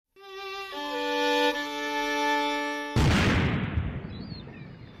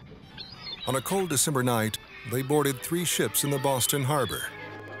On a cold December night, they boarded 3 ships in the Boston harbor.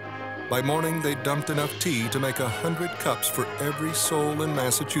 By morning, they dumped enough tea to make 100 cups for every soul in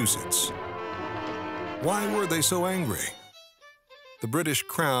Massachusetts. Why were they so angry? The British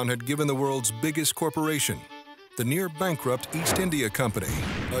Crown had given the world's biggest corporation, the near-bankrupt East India Company,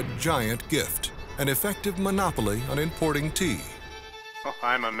 a giant gift, an effective monopoly on importing tea. Oh,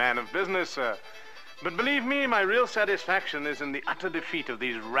 I'm a man of business, sir. But believe me, my real satisfaction is in the utter defeat of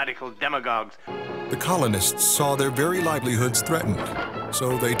these radical demagogues. The colonists saw their very livelihoods threatened,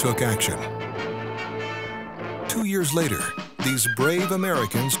 so they took action. 2 years later, these brave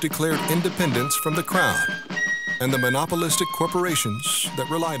Americans declared independence from the Crown and the monopolistic corporations that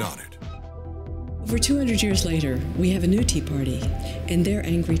relied on it. Over 200 years later, we have a new Tea Party, and they're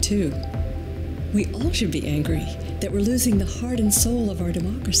angry too. We all should be angry that we're losing the heart and soul of our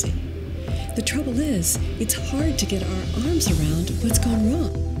democracy. The trouble is, it's hard to get our arms around what's gone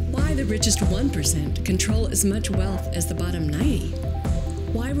wrong. Why the richest 1% control as much wealth as the bottom 90?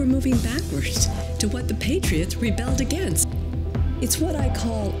 Why we're moving backwards to what the patriots rebelled against. It's what I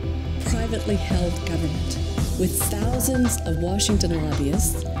call privately held government, with thousands of Washington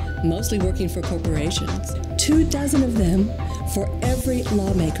lobbyists, mostly working for corporations, 24 of them for every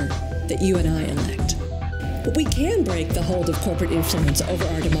lawmaker that you and I elect. But we can break the hold of corporate influence over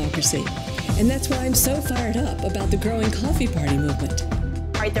our democracy. And that's why I'm so fired up about the growing coffee party movement.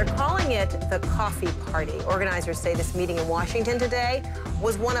 All right, they're calling it the Coffee Party. Organizers say this meeting in Washington today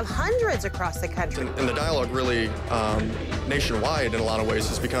was one of hundreds across the country. And the dialogue really, nationwide in a lot of ways,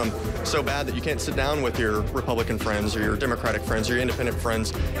 has become so bad that you can't sit down with your Republican friends or your Democratic friends or your independent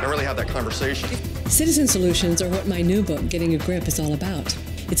friends and really have that conversation. Citizen solutions are what my new book, Getting a Grip, is all about.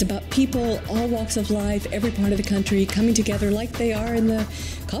 It's about people, all walks of life, every part of the country, coming together like they are in the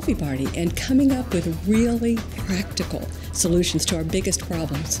coffee party and coming up with really practical solutions to our biggest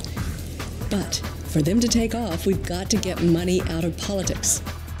problems. But for them to take off, we've got to get money out of politics.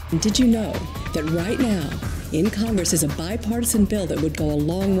 And did you know that right now in Congress is a bipartisan bill that would go a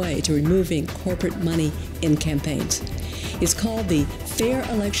long way to removing corporate money in campaigns? It's called the Fair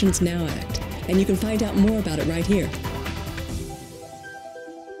Elections Now Act, and you can find out more about it right here.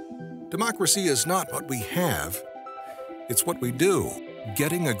 Democracy is not what we have, it's what we do.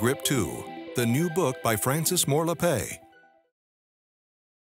 Getting a Grip 2, the new book by Frances Moore LePay.